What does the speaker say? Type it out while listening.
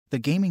The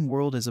gaming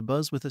world is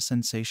abuzz with a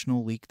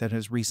sensational leak that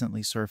has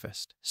recently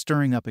surfaced,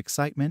 stirring up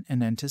excitement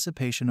and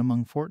anticipation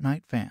among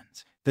Fortnite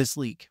fans. This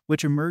leak,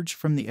 which emerged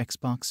from the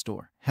Xbox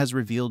Store, has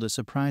revealed a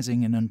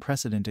surprising and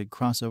unprecedented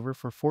crossover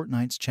for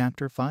Fortnite's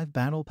Chapter 5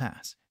 Battle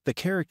Pass. The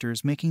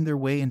characters making their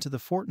way into the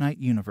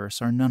Fortnite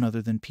universe are none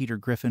other than Peter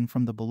Griffin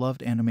from the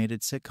beloved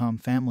animated sitcom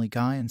Family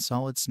Guy and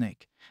Solid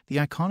Snake, the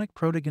iconic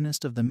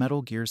protagonist of the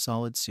Metal Gear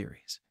Solid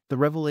series. The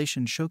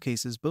revelation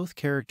showcases both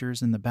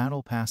characters in the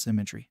Battle Pass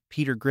imagery.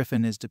 Peter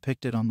Griffin is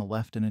depicted on the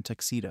left in a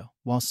tuxedo,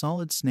 while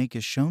Solid Snake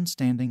is shown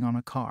standing on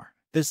a car.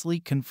 This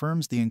leak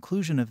confirms the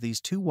inclusion of these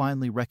two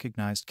widely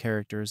recognized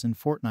characters in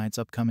Fortnite's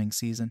upcoming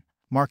season,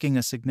 marking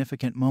a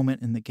significant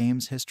moment in the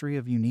game's history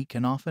of unique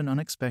and often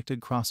unexpected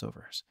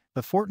crossovers.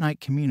 The Fortnite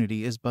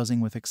community is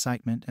buzzing with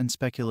excitement and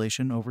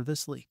speculation over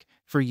this leak.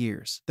 For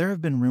years, there have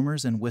been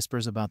rumors and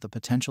whispers about the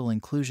potential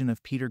inclusion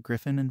of Peter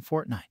Griffin in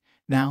Fortnite.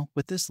 Now,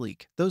 with this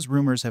leak, those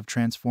rumors have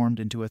transformed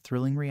into a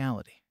thrilling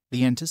reality.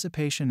 The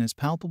anticipation is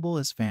palpable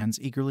as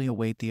fans eagerly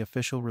await the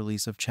official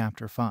release of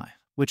Chapter 5,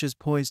 which is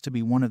poised to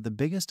be one of the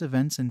biggest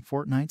events in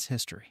Fortnite's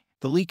history.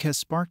 The leak has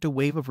sparked a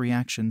wave of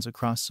reactions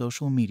across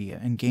social media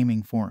and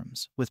gaming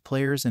forums, with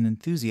players and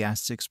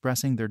enthusiasts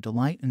expressing their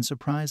delight and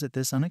surprise at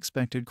this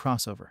unexpected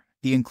crossover.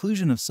 The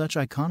inclusion of such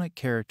iconic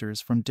characters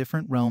from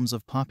different realms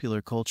of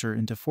popular culture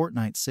into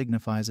Fortnite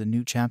signifies a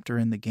new chapter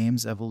in the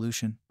game's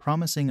evolution,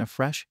 promising a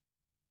fresh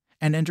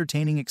and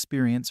entertaining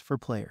experience for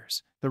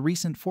players. The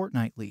recent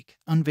Fortnite leak,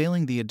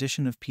 unveiling the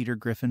addition of Peter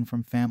Griffin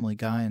from Family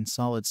Guy and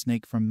Solid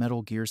Snake from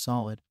Metal Gear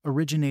Solid,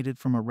 originated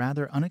from a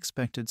rather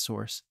unexpected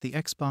source, the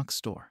Xbox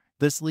Store.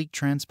 This leak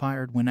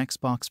transpired when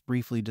Xbox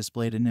briefly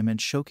displayed an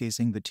image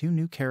showcasing the two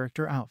new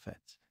character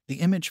outfits.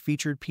 The image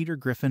featured Peter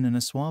Griffin in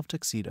a suave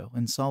tuxedo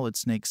and Solid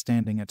Snake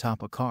standing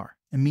atop a car,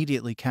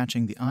 immediately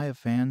catching the eye of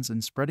fans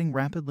and spreading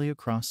rapidly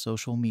across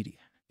social media.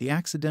 The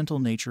accidental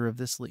nature of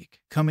this leak,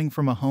 coming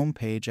from a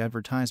homepage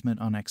advertisement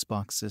on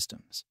Xbox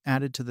systems,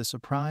 added to the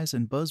surprise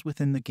and buzz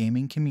within the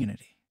gaming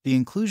community. The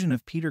inclusion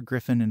of Peter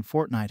Griffin in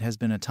Fortnite has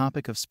been a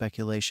topic of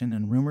speculation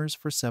and rumors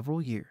for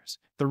several years.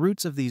 The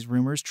roots of these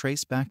rumors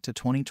trace back to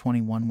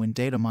 2021 when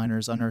data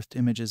miners unearthed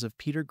images of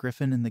Peter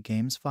Griffin in the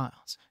game's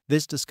files.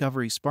 This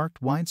discovery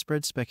sparked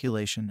widespread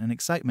speculation and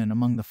excitement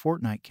among the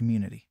Fortnite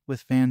community,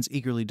 with fans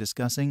eagerly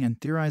discussing and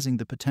theorizing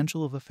the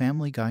potential of a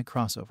Family Guy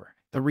crossover.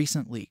 The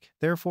recent leak,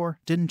 therefore,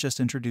 didn't just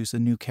introduce a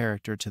new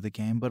character to the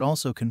game but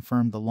also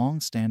confirmed the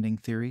long-standing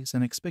theories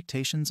and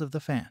expectations of the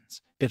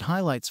fans. It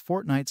highlights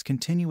Fortnite's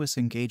continuous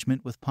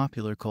engagement with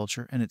popular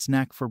culture and its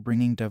knack for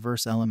bringing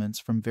diverse elements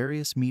from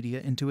various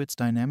media into its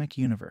dynamic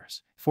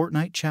universe.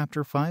 Fortnite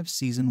Chapter 5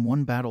 Season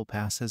 1 Battle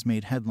Pass has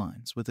made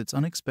headlines with its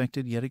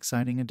unexpected yet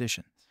exciting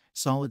additions.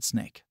 Solid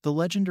Snake, the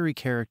legendary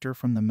character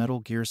from the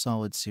Metal Gear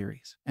Solid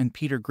series, and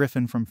Peter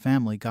Griffin from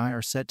Family Guy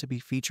are set to be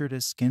featured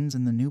as skins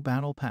in the new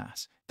Battle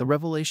Pass. The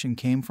revelation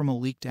came from a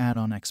leaked ad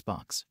on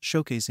Xbox,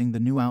 showcasing the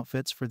new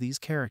outfits for these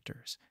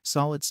characters.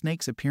 Solid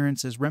Snake's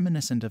appearance is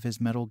reminiscent of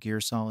his Metal Gear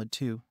Solid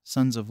 2,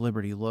 Sons of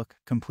Liberty look,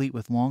 complete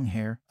with long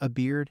hair, a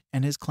beard,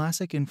 and his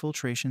classic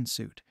infiltration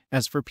suit.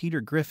 As for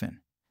Peter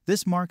Griffin,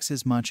 this marks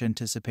his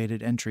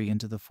much-anticipated entry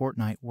into the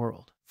Fortnite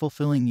world,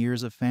 fulfilling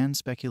years of fan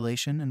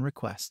speculation and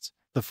requests.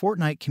 The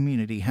Fortnite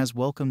community has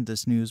welcomed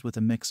this news with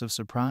a mix of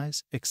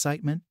surprise,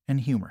 excitement, and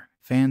humor.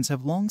 Fans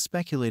have long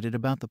speculated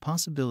about the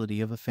possibility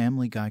of a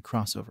Family Guy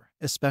crossover,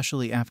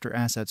 especially after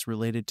assets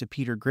related to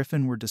Peter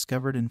Griffin were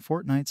discovered in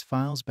Fortnite's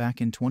files back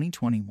in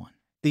 2021.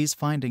 These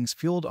findings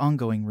fueled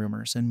ongoing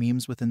rumors and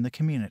memes within the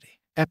community.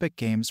 Epic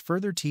Games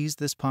further teased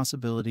this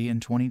possibility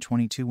in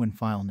 2022 when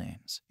file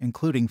names,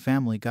 including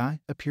Family Guy,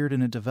 appeared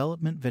in a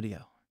development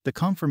video. The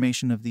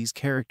confirmation of these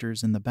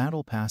characters in the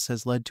Battle Pass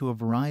has led to a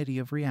variety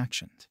of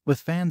reactions,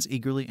 with fans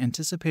eagerly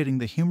anticipating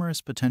the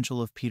humorous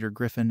potential of Peter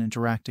Griffin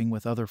interacting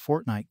with other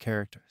Fortnite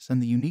characters and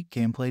the unique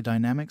gameplay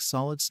dynamics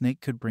Solid Snake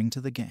could bring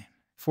to the game.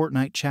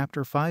 Fortnite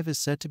Chapter 5 is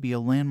set to be a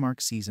landmark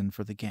season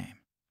for the game,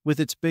 with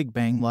its Big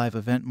Bang Live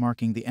event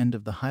marking the end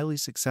of the highly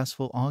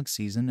successful AUG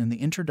season and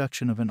the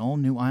introduction of an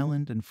all-new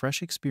island and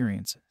fresh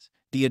experiences.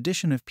 The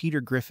addition of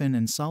Peter Griffin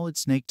and Solid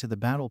Snake to the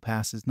Battle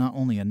Pass is not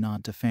only a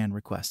nod to fan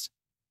requests,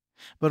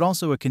 but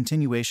also a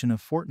continuation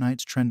of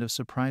Fortnite's trend of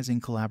surprising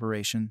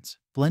collaborations,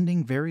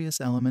 blending various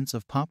elements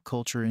of pop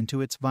culture into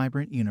its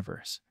vibrant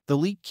universe. The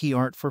leaked key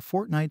art for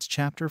Fortnite's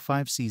Chapter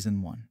 5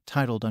 Season 1,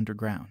 titled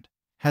Underground,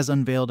 has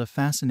unveiled a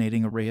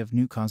fascinating array of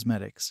new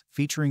cosmetics,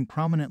 featuring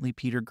prominently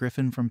Peter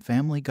Griffin from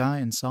Family Guy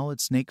and Solid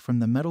Snake from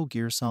the Metal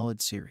Gear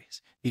Solid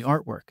series. The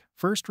artwork,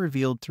 first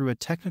revealed through a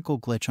technical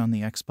glitch on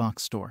the Xbox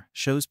Store,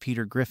 shows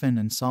Peter Griffin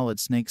and Solid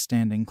Snake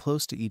standing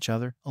close to each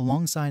other,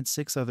 alongside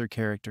 6 other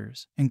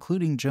characters,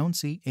 including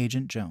Jonesy,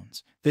 Agent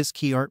Jones. This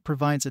key art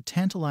provides a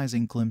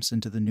tantalizing glimpse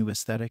into the new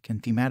aesthetic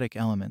and thematic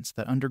elements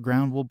that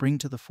Underground will bring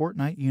to the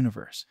Fortnite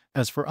universe.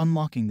 As for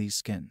unlocking these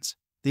skins,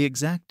 the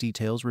exact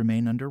details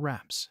remain under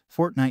wraps.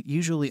 Fortnite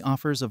usually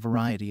offers a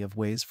variety of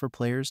ways for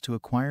players to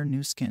acquire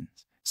new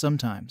skins.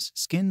 Sometimes,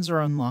 skins are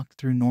unlocked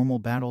through normal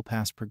Battle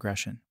Pass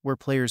progression, where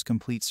players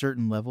complete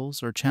certain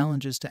levels or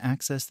challenges to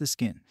access the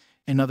skin.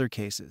 In other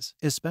cases,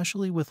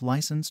 especially with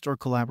licensed or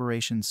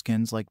collaboration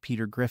skins like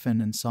Peter Griffin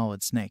and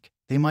Solid Snake,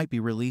 they might be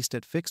released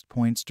at fixed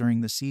points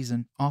during the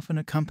season, often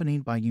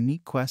accompanied by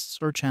unique quests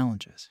or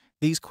challenges.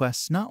 These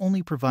quests not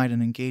only provide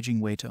an engaging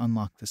way to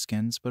unlock the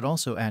skins, but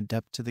also add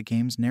depth to the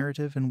game's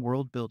narrative and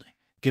world building.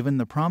 Given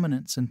the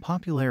prominence and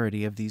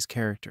popularity of these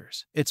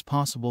characters, it's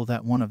possible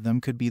that one of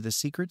them could be the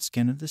secret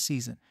skin of the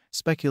season.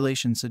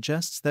 Speculation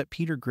suggests that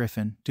Peter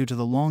Griffin, due to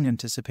the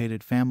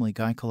long-anticipated Family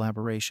Guy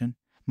collaboration,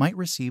 might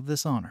receive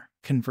this honor.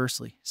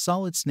 Conversely,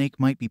 Solid Snake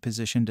might be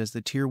positioned as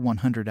the Tier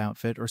 100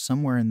 outfit or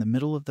somewhere in the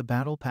middle of the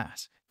Battle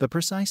Pass. The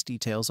precise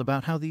details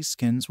about how these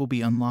skins will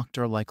be unlocked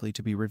are likely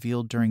to be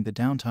revealed during the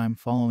downtime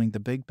following the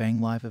Big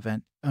Bang Live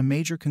event, a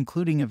major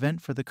concluding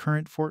event for the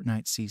current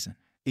Fortnite season.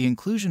 The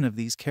inclusion of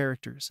these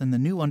characters and the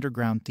new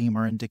underground theme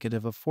are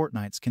indicative of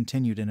Fortnite's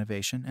continued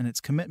innovation and its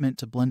commitment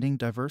to blending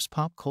diverse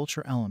pop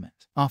culture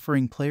elements,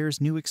 offering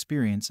players new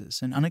experiences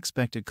and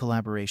unexpected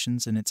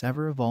collaborations in its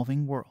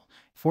ever-evolving world.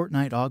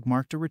 Fortnite OG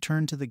marked a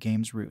return to the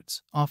game's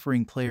roots,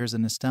 offering players a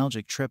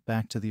nostalgic trip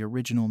back to the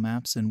original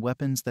maps and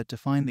weapons that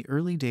defined the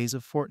early days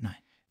of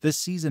Fortnite. This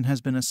season has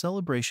been a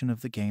celebration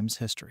of the game's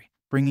history,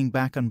 bringing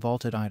back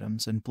unvaulted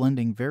items and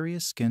blending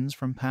various skins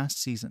from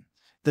past seasons.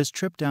 This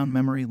trip down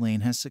memory lane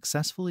has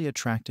successfully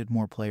attracted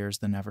more players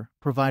than ever,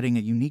 providing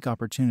a unique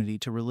opportunity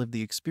to relive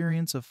the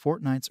experience of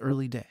Fortnite's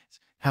early days.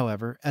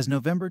 However, as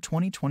November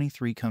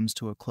 2023 comes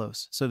to a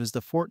close, so does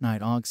the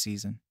Fortnite OG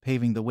season,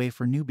 paving the way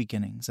for new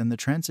beginnings and the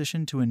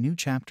transition to a new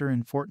chapter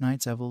in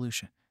Fortnite's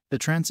evolution. The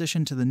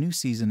transition to the new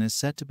season is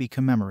set to be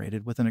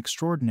commemorated with an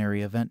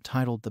extraordinary event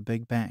titled The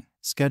Big Bang,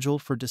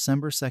 scheduled for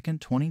December 2,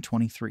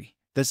 2023.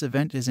 This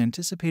event is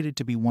anticipated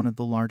to be one of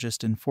the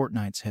largest in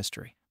Fortnite's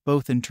history,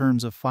 both in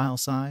terms of file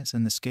size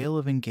and the scale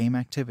of in-game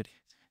activity.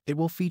 It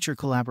will feature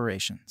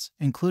collaborations,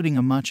 including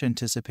a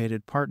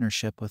much-anticipated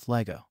partnership with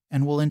LEGO,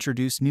 and will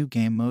introduce new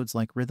game modes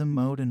like Rhythm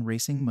Mode and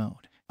Racing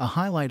Mode. A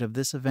highlight of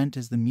this event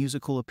is the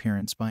musical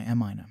appearance by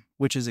Eminem,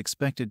 which is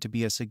expected to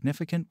be a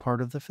significant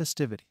part of the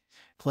festivities.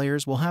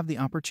 Players will have the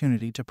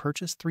opportunity to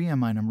purchase 3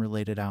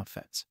 Eminem-related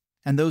outfits,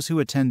 and those who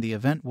attend the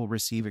event will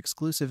receive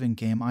exclusive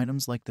in-game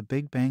items like the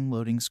Big Bang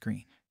loading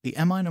screen. The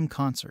Eminem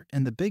concert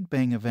and the Big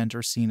Bang event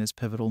are seen as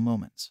pivotal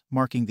moments,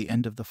 marking the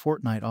end of the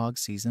Fortnite OG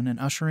season and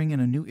ushering in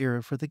a new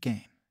era for the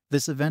game.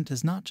 This event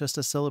is not just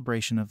a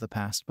celebration of the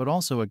past but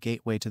also a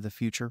gateway to the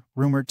future,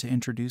 rumored to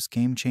introduce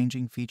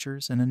game-changing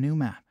features and a new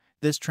map.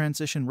 This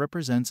transition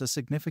represents a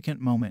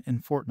significant moment in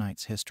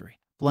Fortnite's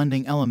history,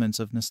 blending elements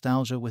of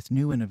nostalgia with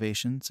new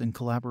innovations and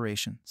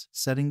collaborations,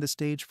 setting the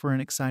stage for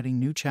an exciting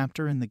new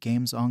chapter in the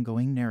game's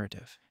ongoing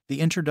narrative. The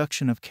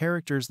introduction of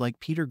characters like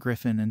Peter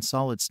Griffin and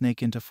Solid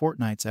Snake into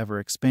Fortnite's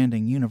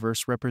ever-expanding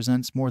universe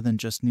represents more than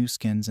just new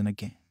skins in a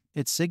game.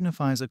 It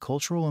signifies a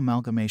cultural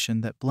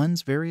amalgamation that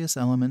blends various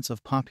elements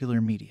of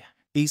popular media.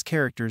 These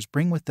characters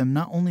bring with them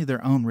not only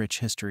their own rich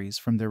histories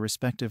from their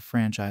respective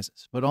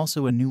franchises, but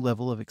also a new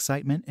level of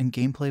excitement and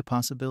gameplay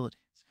possibilities.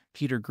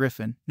 Peter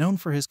Griffin, known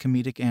for his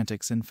comedic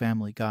antics in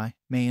Family Guy,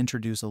 may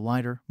introduce a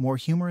lighter, more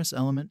humorous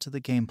element to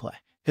the gameplay.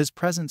 His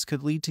presence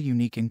could lead to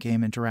unique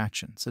in-game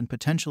interactions and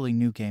potentially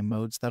new game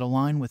modes that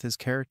align with his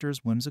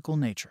character's whimsical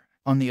nature.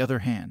 On the other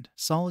hand,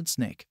 Solid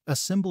Snake, a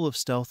symbol of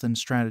stealth and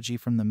strategy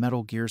from the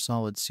Metal Gear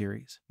Solid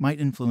series, might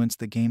influence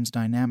the game's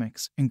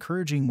dynamics,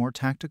 encouraging more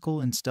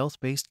tactical and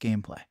stealth-based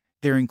gameplay.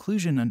 Their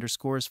inclusion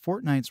underscores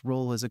Fortnite's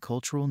role as a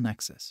cultural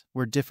nexus,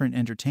 where different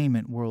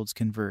entertainment worlds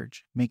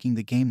converge, making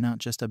the game not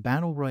just a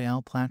battle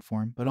royale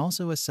platform but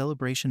also a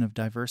celebration of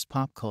diverse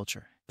pop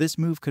culture. This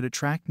move could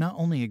attract not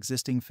only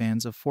existing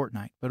fans of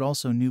Fortnite but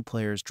also new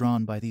players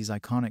drawn by these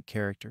iconic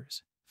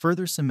characters,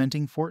 further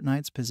cementing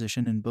Fortnite's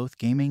position in both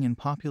gaming and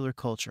popular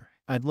culture.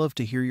 I'd love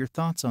to hear your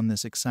thoughts on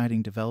this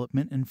exciting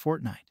development in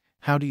Fortnite.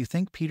 How do you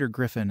think Peter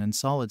Griffin and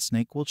Solid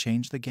Snake will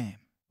change the game?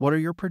 What are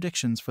your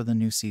predictions for the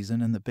new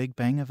season and the Big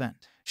Bang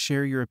event?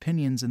 Share your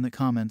opinions in the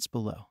comments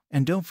below.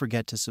 And don't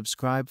forget to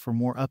subscribe for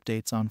more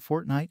updates on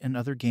Fortnite and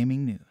other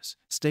gaming news.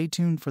 Stay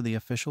tuned for the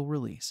official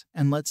release,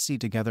 and let's see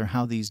together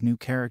how these new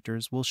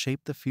characters will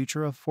shape the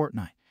future of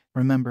Fortnite.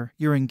 Remember,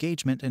 your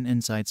engagement and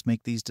insights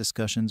make these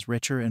discussions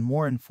richer and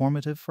more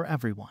informative for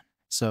everyone.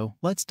 So,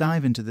 let's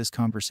dive into this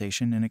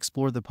conversation and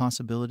explore the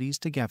possibilities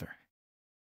together.